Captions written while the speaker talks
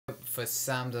for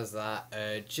Sam Does That.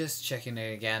 Just checking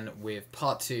in again with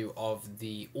part 2 of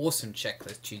the awesome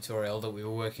checklist tutorial that we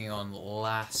were working on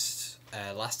last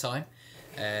time.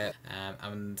 Yeah,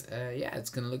 it's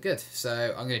gonna look good.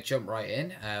 So I'm gonna jump right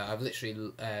in. I've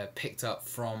literally picked up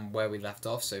from where we left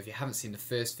off, so if you haven't seen the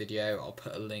first video, I'll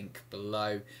put a link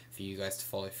below for you guys to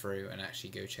follow through and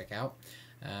actually go check out.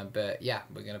 But yeah,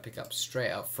 we're gonna pick up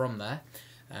straight up from there.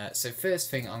 So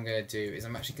first thing I'm going to do is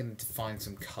I'm actually going to define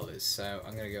some colours. So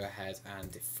I'm going to go ahead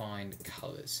and define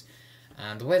colours.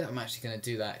 And the way that I'm actually going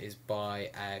to do that is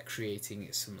by creating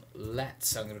some lets.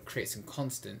 So I'm going to create some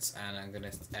constants and I'm going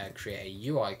to create a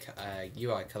UI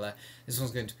colour. This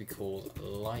one's going to be called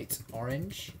light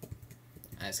orange.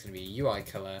 And it's going to be a UI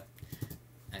colour.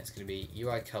 And it's going to be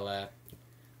UI colour.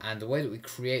 And the way that we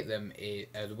create them is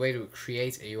the way that we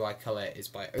create a UI color is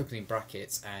by opening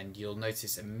brackets, and you'll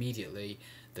notice immediately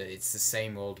that it's the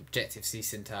same old Objective-C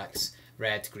syntax: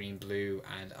 red, green, blue,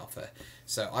 and alpha.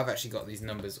 So I've actually got these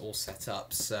numbers all set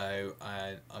up. So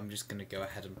I'm just going to go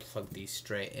ahead and plug these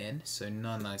straight in. So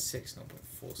 996,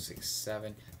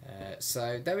 0.467.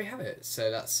 So there we have it. So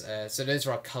that's so those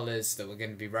are our colors that we're going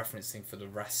to be referencing for the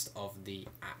rest of the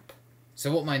app. So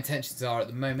what my intentions are at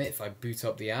the moment, if I boot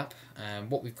up the app,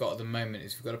 what we've got at the moment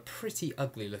is we've got a pretty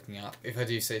ugly looking app, if I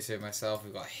do say so myself.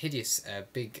 We've got a hideous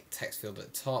big text field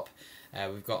at the top,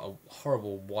 we've got a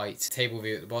horrible white table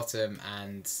view at the bottom,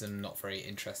 and some not very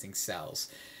interesting cells.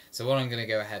 So what I'm going to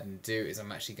go ahead and do is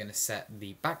I'm actually going to set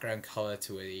the background colour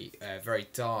to a very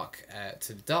dark,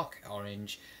 dark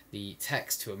orange, the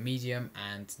text to a medium,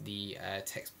 and the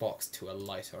text box to a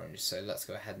light orange. So let's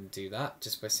go ahead and do that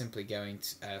just by simply going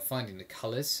to finding the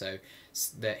colours. So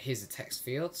here's the text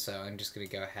field, so I'm just going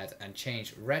to go ahead and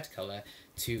change red colour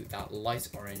to that light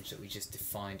orange that we just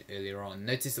defined earlier on.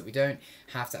 Notice that we don't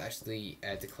have to actually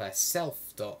declare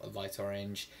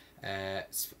self.lightOrange.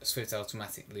 Swift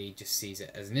automatically just sees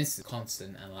it as an instant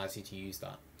constant and allows you to use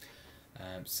that.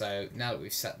 So now that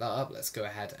we've set that up, let's go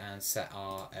ahead and set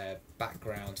our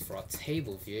background for our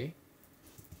table view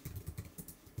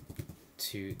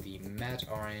to the med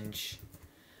orange,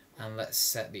 and let's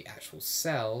set the actual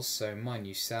cells. So my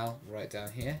new cell right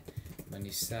down here, my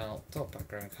new cell dot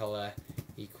background color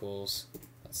equals,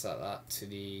 let's set that to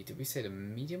the, did we say the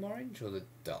medium orange or the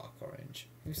dark orange?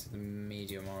 We said the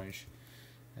medium orange.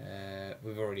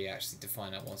 We've already actually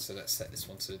defined that one, so let's set this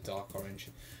one to the dark orange,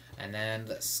 and then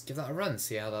let's give that a run,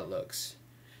 see how that looks.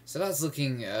 So that's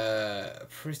looking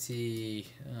pretty,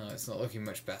 it's not looking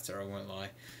much better, I won't lie.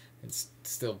 It's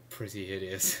still pretty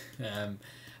hideous.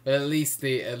 But at least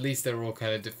they're all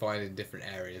kind of defined in different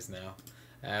areas now.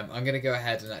 I'm going to go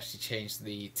ahead and actually change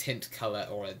the tint color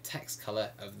or the text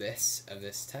color of this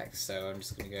text. So I'm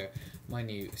just going to go my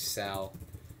new cell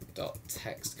dot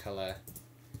text color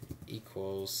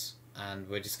equals, and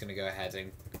we're just going to go ahead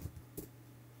and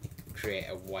create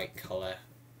a white color,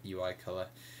 UI color,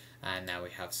 and now we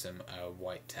have some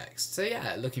white text. So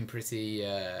yeah, looking pretty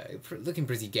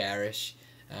garish.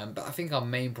 But I think our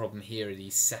main problem here are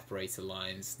these separator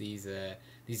lines. These are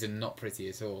not pretty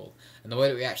at all. And the way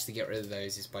that we actually get rid of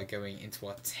those is by going into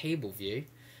our table view,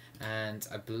 and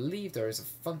I believe there is a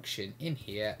function in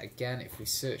here. Again, if we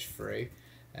search through,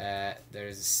 there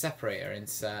is a separator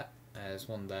inset. There's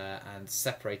one there, and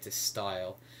separator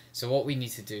style. So what we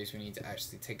need to do is we need to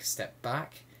actually take a step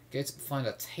back, go to find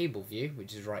our table view,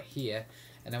 which is right here,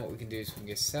 and then what we can do is we can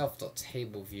go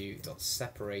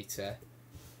self.tableview.separator,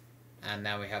 and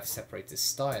now we have separator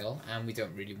style, and we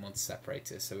don't really want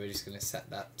separator, so we're just going to set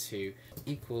that to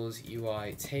equals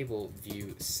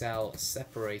UITableViewCell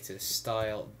separator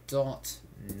style dot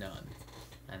none.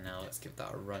 And now let's give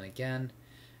that a run again.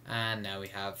 And now we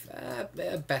have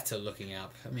a better looking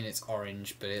app. I mean, it's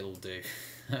orange, but it'll do.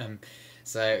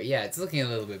 So yeah, it's looking a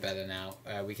little bit better now.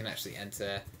 We can actually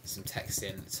enter some text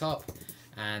in at the top,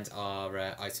 and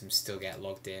our items still get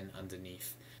logged in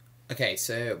underneath. Okay,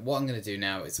 so what I'm going to do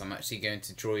now is I'm actually going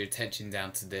to draw your attention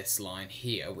down to this line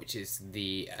here, which is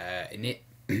the init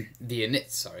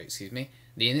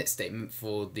statement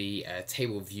for the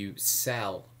table view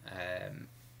cell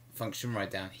function right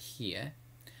down here.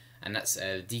 And that's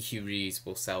a DQ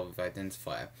reusable cell with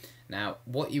identifier. Now,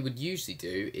 what you would usually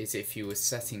do is if you were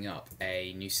setting up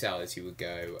a new cell, is you would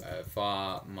go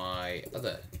var my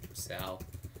other cell,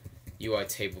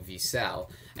 UITableViewCell,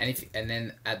 and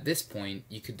then at this point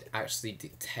you could actually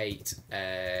dictate.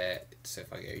 So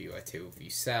if I go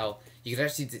UITableViewCell, you could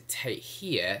actually dictate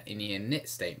here in the init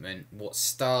statement what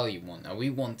style you want. Now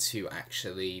we want to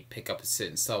actually pick up a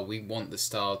certain style. We want the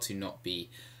style to not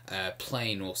be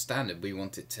plain or standard. We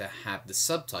want it to have the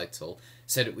subtitle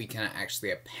so that we can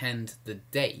actually append the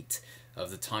date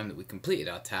of the time that we completed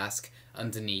our task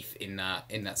underneath in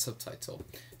that subtitle.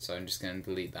 So I'm just going to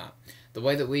delete that. The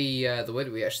way that we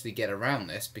actually get around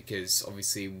this, because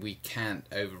obviously we can't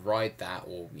override that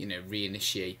or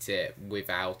reinitiate it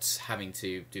without having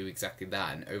to do exactly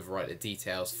that and overwrite the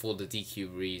details for the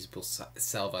DQ reusable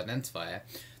cell identifier.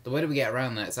 The way that we get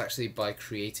around that is actually by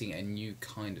creating a new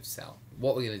kind of cell.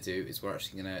 What we're going to do is we're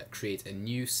actually going to create a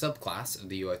new subclass of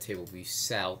the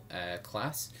UITableViewCell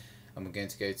class, and we're going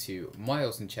to go to My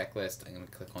Awesome Checklist. I'm going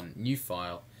to click on New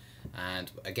File, and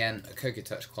again a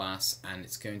CocoaTouch class, and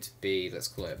it's going to be, let's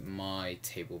call it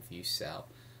MyTableViewCell,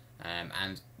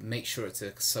 and make sure it's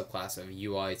a subclass of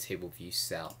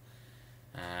UITableViewCell,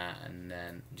 and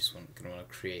then I'm just going to want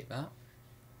to create that.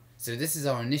 So this is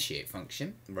our initiate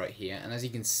function right here, and as you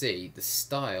can see, the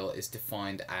style is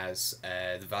defined as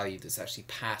the value that's actually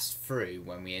passed through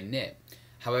when we init.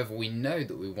 However, we know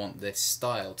that we want this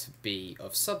style to be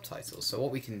of subtitles, so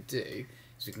what we can do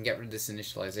is we can get rid of this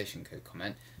initialization code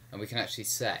comment, and we can actually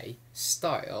say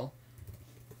style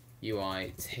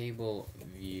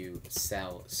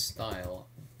UITableViewCell style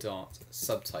dot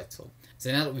subtitle.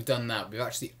 So now that we've done that, we've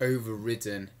actually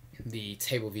overridden the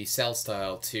TableViewCell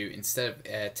style to, instead of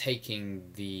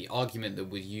taking the argument that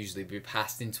would usually be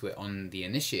passed into it on the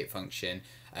initiate function,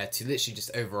 to literally just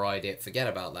override it, forget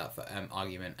about that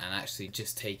argument, and actually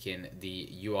just take in the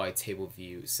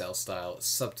UITableViewCell style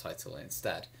subtitle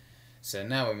instead. So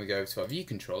now when we go to our view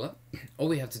controller, all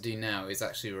we have to do now is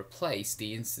actually replace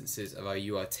the instances of our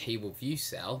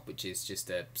UITableViewCell, which is just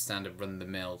a standard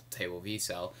run-of-the-mill table view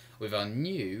cell, with our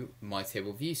new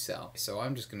MyTableViewCell. So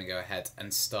I'm just going to go ahead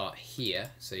and start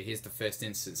here. So here's the first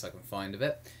instance I can find of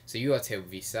it. So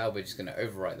UITableViewCell, we're just going to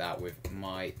overwrite that with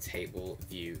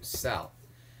MyTableViewCell.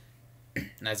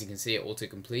 And as you can see, it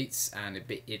auto-completes, and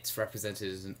it's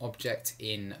represented as an object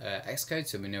in XCode,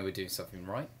 so we know we're doing something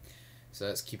right. So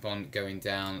let's keep on going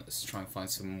down. Let's try and find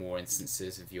some more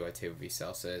instances of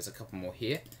UITableViewCell. So there's a couple more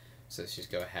here. So let's just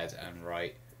go ahead and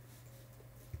write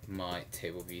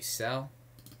MyTableViewCell,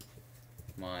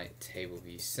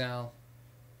 MyTableViewCell,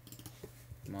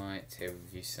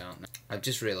 MyTableViewCell. I've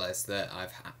just realised that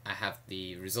I have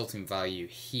the resulting value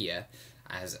here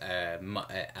as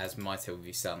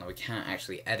MyTableViewCell. Now we can't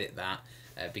actually edit that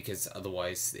because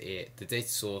otherwise the data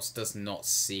source does not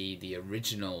see the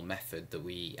original method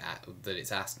that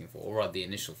it's asking for, or rather the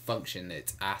initial function that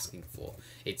it's asking for.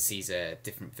 It sees a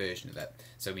different version of it,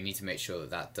 so we need to make sure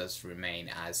that that does remain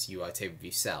as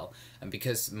UITableViewCell. And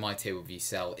because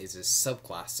MyTableViewCell is a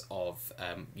subclass of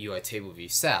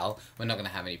UITableViewCell, we're not going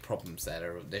to have any problems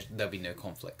there. There'll be no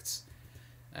conflicts.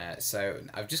 So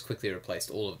I've just quickly replaced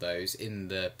all of those in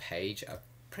the page. I'm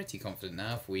pretty confident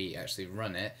now if we actually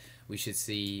run it, we should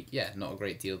see, yeah, not a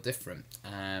great deal different.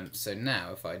 So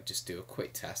now if I just do a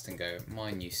quick test and go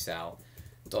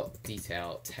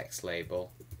myNewCell.detail text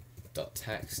label dot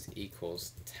text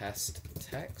equals test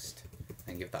text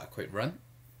and give that a quick run,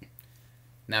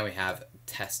 now we have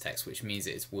test text, which means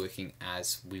that it's working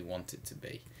as we want it to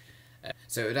be.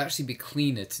 So it would actually be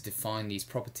cleaner to define these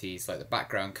properties like the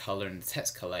background color and the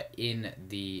text color in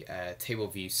the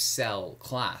TableViewCell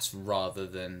class rather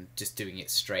than just doing it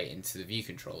straight into the view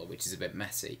controller, which is a bit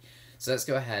messy. So let's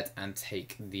go ahead and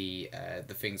take the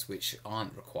things which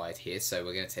aren't required here. So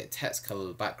we're going to take text color,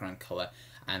 the background color,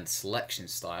 and selection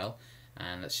style,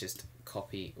 and let's just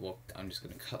copy. Well, I'm just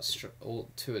going to cut all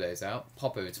two of those out.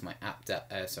 Pop over to my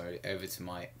over to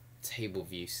my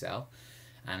TableViewCell.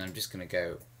 And I'm just going to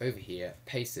go over here,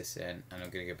 paste this in, and I'm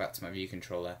going to go back to my view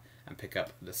controller and pick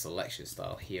up the selection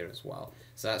style here as well.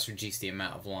 So that's reduced the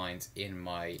amount of lines in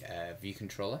my view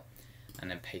controller, and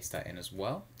then paste that in as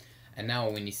well. And now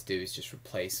all we need to do is just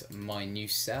replace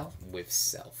myNewCell with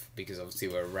self, because obviously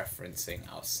we're referencing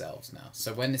ourselves now.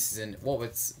 So when this is in, what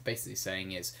we're basically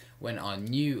saying is when our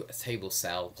new table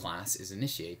cell class is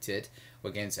initiated, we're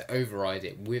going to override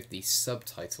it with the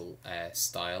subtitle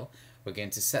style. We're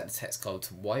going to set the text color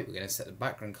to white, we're going to set the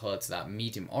background color to that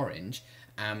medium orange,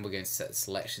 and we're going to set the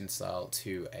selection style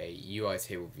to a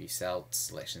UITableViewCell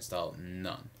selection style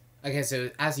none. Okay, so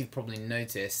as you've probably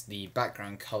noticed, the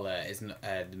background color is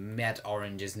the med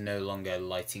orange is no longer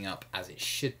lighting up as it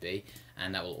should be,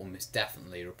 and that will almost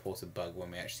definitely report a bug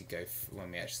when we actually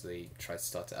try to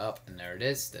start it up. And there it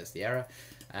is. There's the error.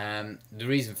 The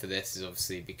reason for this is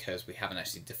obviously because we haven't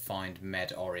actually defined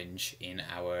med orange in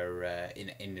our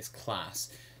in this class.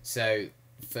 So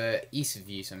for ease of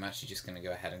use, I'm actually just going to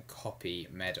go ahead and copy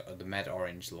the med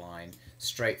orange line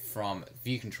straight from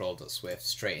viewControl.swift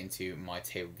straight into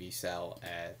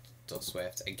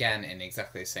MyTableViewCell.swift, again in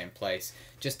exactly the same place,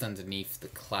 just underneath the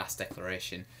class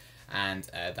declaration. and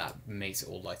that makes it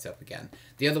all light up again.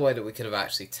 The other way that we could have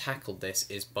actually tackled this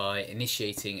is by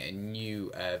initiating a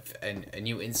new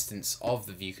instance of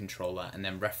the view controller and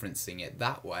then referencing it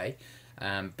that way.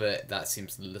 But that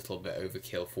seems a little bit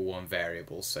overkill for one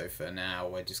variable, so for now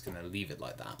we're just going to leave it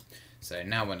like that. So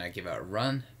now when I give it a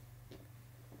run,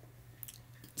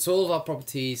 so all of our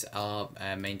properties are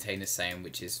maintained the same,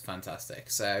 which is fantastic.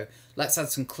 So let's add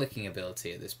some clicking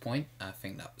ability at this point. I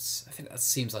think that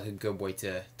seems like a good way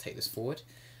to take this forward.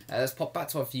 Let's pop back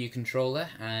to our view controller,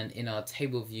 and in our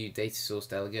table view data source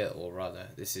delegate, or rather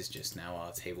this is just now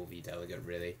our table view delegate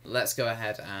really, let's go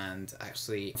ahead and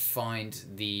actually find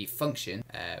the function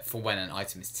for when an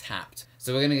item is tapped.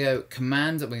 So we're going to go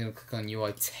command, and we're going to click on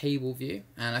UITableView,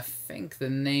 and I think the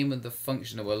name of the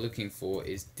function that we're looking for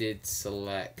is did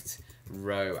select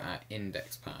row at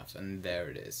index path, and there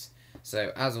it is.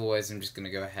 So as always, I'm just going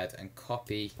to go ahead and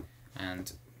copy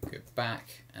and go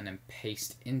back and then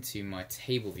paste into my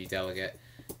table view delegate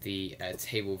the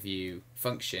table view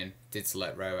function did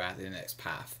select row at index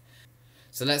path.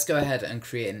 So let's go ahead and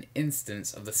create an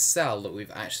instance of the cell that we've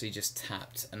actually just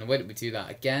tapped, and the way that we do that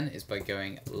again is by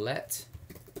going let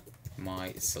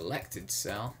my selected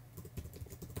cell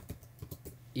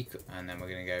equal, and then we're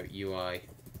going to go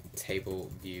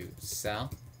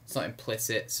UITableViewCell. It's not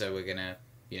implicit, so we're going to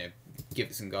give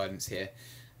it some guidance here.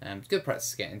 Good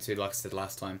practice to get into, like I said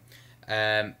last time.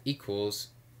 Equals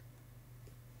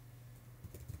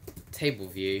table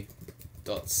view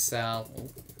dot cell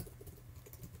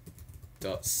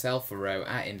for row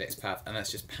at index path, and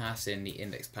let's just pass in the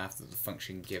index path that the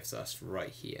function gives us right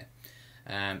here.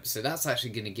 So that's actually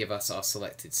going to give us our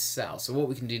selected cell. So what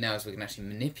we can do now is we can actually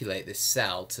manipulate this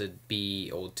cell to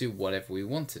be or do whatever we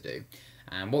want to do.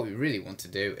 And what we really want to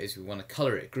do is we want to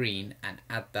colour it green and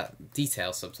add that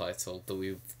detail subtitle that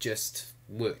we've just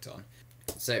worked on.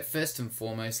 So first and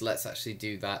foremost, let's actually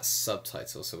do that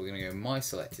subtitle. So we're going to go my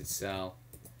selected cell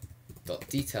dot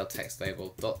detail text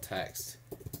label dot text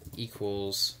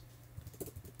equals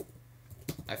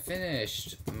I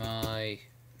finished my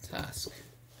task.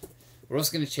 We're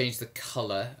also going to change the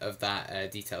colour of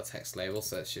that detail text label.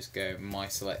 So let's just go my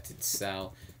selected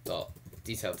cell dot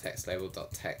detail text label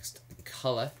dot text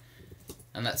color,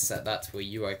 and let's set that to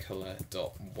a UI color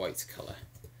dot white color.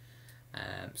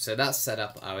 So that's set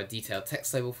up our detailed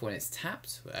text label for when it's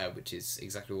tapped, which is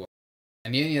exactly what.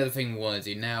 And the only other thing we want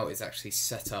to do now is actually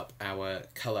set up our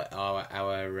color,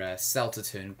 our cell to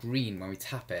turn green when we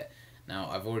tap it. Now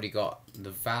I've already got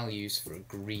the values for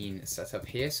green set up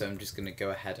here, so I'm just going to go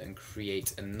ahead and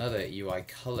create another UI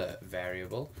color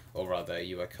variable, or rather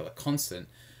UI color constant.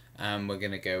 We're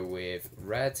going to go with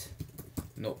red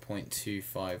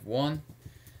 0.251,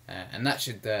 and that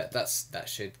should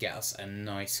get us a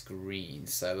nice green.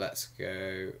 So let's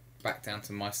go back down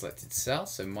to my selected cell.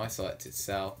 So my selected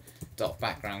cell dot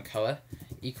background color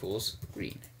equals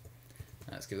green.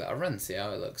 Let's give that a run, see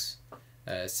how it looks.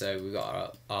 So we've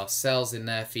got our cells in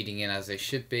there feeding in as they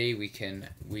should be. We can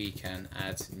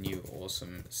add new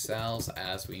awesome cells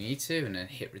as we need to, and then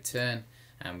hit return,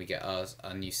 and we get our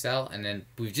new cell. And then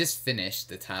we've just finished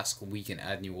the task. We can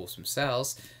add new awesome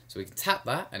cells, so we can tap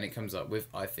that and it comes up with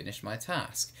I finished my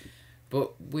task.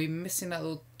 But we're missing that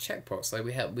little checkbox. Like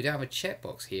we don't have a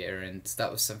checkbox here, and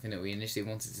that was something that we initially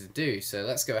wanted to do. So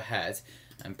let's go ahead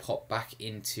and pop back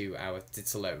into our did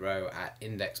select row at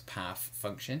index path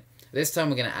function. This time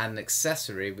we're going to add an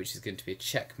accessory, which is going to be a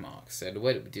check mark. So the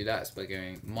way that we do that is by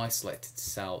going my selected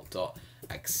cell dot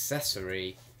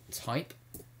accessory type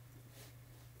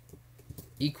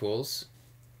equals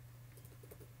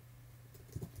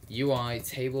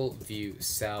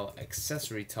UITableViewCell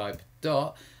accessory type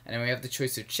dot, and then we have the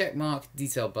choice of check mark,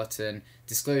 detail button,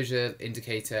 disclosure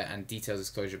indicator, and detail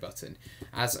disclosure button.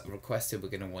 As requested, we're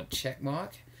going to want check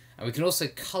mark, and we can also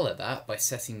color that by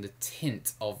setting the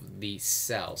tint of the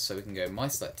cell. So we can go my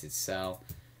selected cell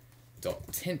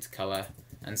dot tint color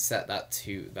and set that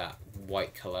to that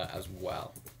white color as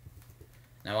well.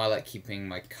 Now I like keeping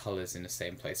my colors in the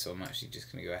same place, so I'm actually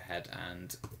just going to go ahead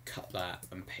and cut that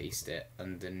and paste it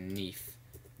underneath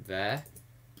there.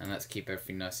 And let's keep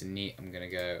everything nice and neat. I'm going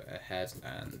to go ahead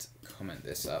and comment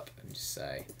this up and just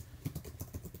say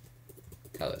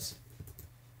colors.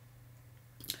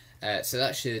 So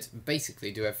that should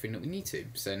basically do everything that we need to.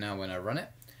 So now when I run it,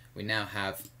 we now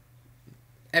have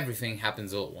everything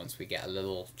happens all at once. We get a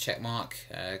little check mark,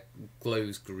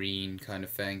 glows green kind of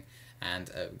thing,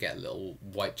 and get a little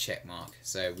white check mark.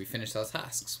 So we finished our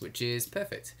tasks, which is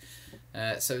perfect.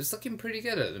 So it's looking pretty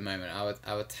good at the moment.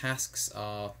 Our tasks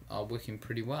are working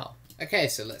pretty well. Okay,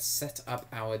 so let's set up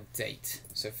our date.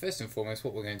 So first and foremost,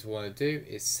 what we're going to want to do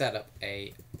is set up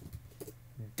a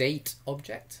date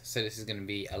object. So this is going to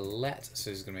be a let, so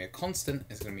this is going to be a constant.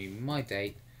 It's going to be my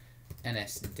date,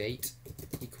 nsDate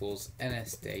equals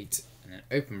nsDate, and then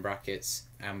open brackets,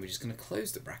 and we're just going to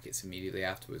close the brackets immediately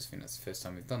afterwards. I think that's the first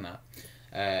time we've done that.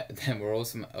 Then we're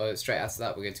also, straight after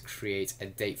that, we're going to create a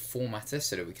date formatter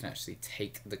so that we can actually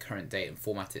take the current date and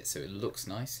format it so it looks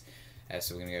nice.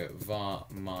 So we're going to go var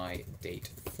my date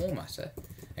formatter.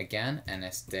 Again,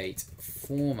 nsDate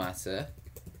formatter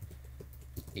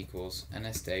equals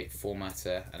nsDate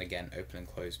formatter, and again open and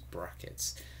close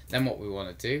brackets. Then what we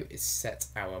want to do is set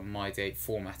our my date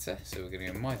formatter. So we're going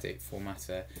to go my date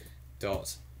formatter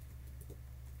dot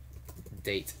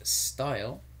date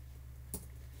style,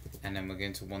 and then we're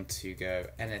going to want to go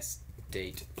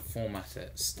nsDate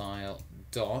formatter style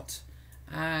dot,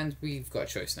 and we've got a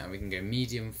choice now. We can go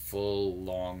medium, full,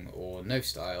 long, or no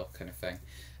style kind of thing.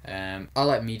 I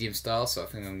like medium style, so I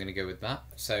think I'm going to go with that.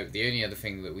 So the only other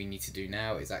thing that we need to do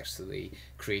now is actually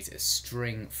create a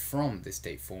string from this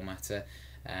date formatter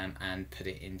and put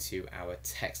it into our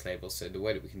text label. So the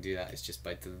way that we can do that is just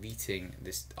by deleting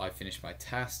this I finished my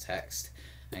task text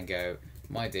and go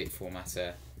my date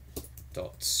formatter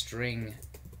dot string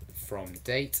from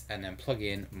date, and then plug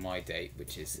in my date,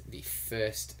 which is the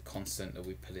first constant that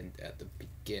we put in at the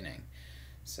beginning.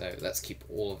 So let's keep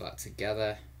all of that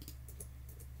together,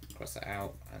 cross that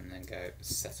out, and then go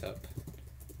setup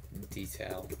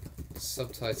detail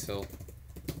subtitle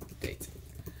date,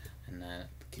 and then it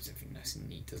keeps everything nice and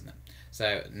neat, doesn't it?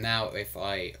 So now if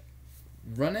I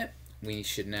run it, we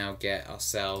should now get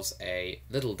ourselves a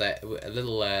little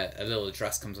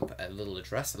address comes up, a little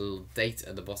date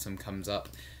at the bottom comes up,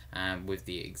 with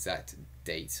the exact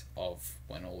date of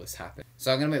when all this happened.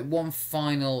 So I'm going to make one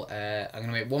final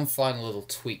little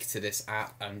tweak to this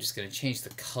app. I'm just going to change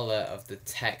the color of the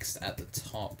text at the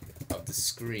top of the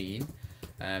screen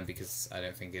because I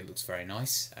don't think it looks very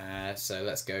nice. So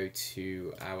let's go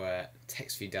to our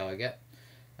text view delegate,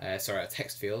 our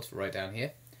text field right down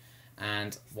here.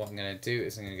 And what I'm going to do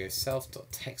is I'm going to go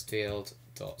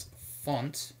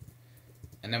self.textfield.font,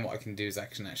 and then what I can do is I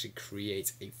can actually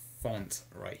create a font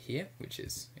right here, which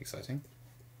is exciting.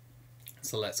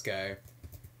 So let's go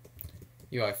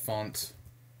UI font,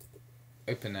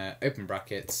 open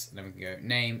brackets, and then we can go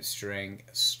name, string,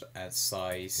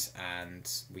 size, and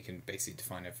we can basically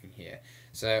define everything here.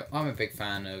 So I'm a big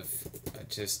fan of, I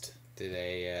just did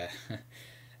a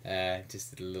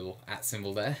little @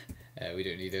 symbol there. We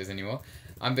don't need those anymore.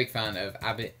 I'm a big fan of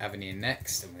Avenir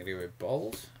Next. I'm going to go with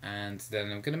bold, and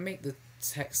then I'm going to make the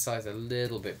text size a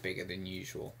little bit bigger than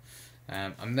usual.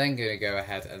 I'm then going to go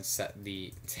ahead and set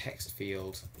the text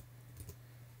field.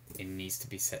 It needs to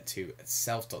be set to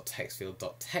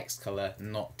self.textfield.text color,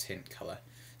 not tint color.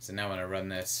 So now when I run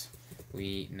this,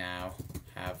 we now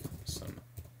have some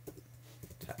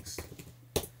text.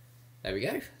 There we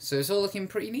go. So it's all looking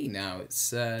pretty neat now.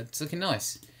 It's looking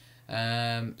nice.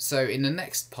 So in the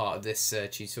next part of this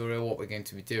tutorial, what we're going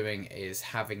to be doing is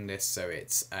having this so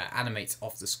it animates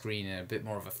off the screen in a bit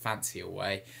more of a fancier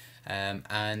way.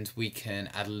 And we can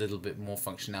add a little bit more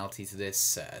functionality to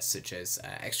this, such as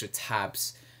extra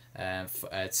tabs,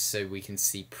 so we can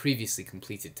see previously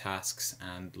completed tasks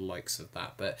and likes of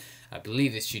that. But I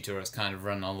believe this tutorial has kind of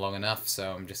run on long enough,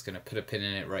 so I'm just going to put a pin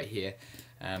in it right here.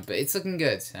 But it's looking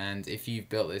good, and if you've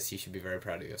built this, you should be very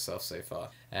proud of yourself so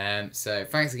far. So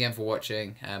thanks again for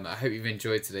watching. I hope you've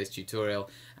enjoyed today's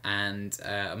tutorial, and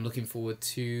I'm looking forward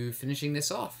to finishing this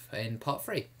off in part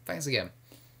 3. Thanks again.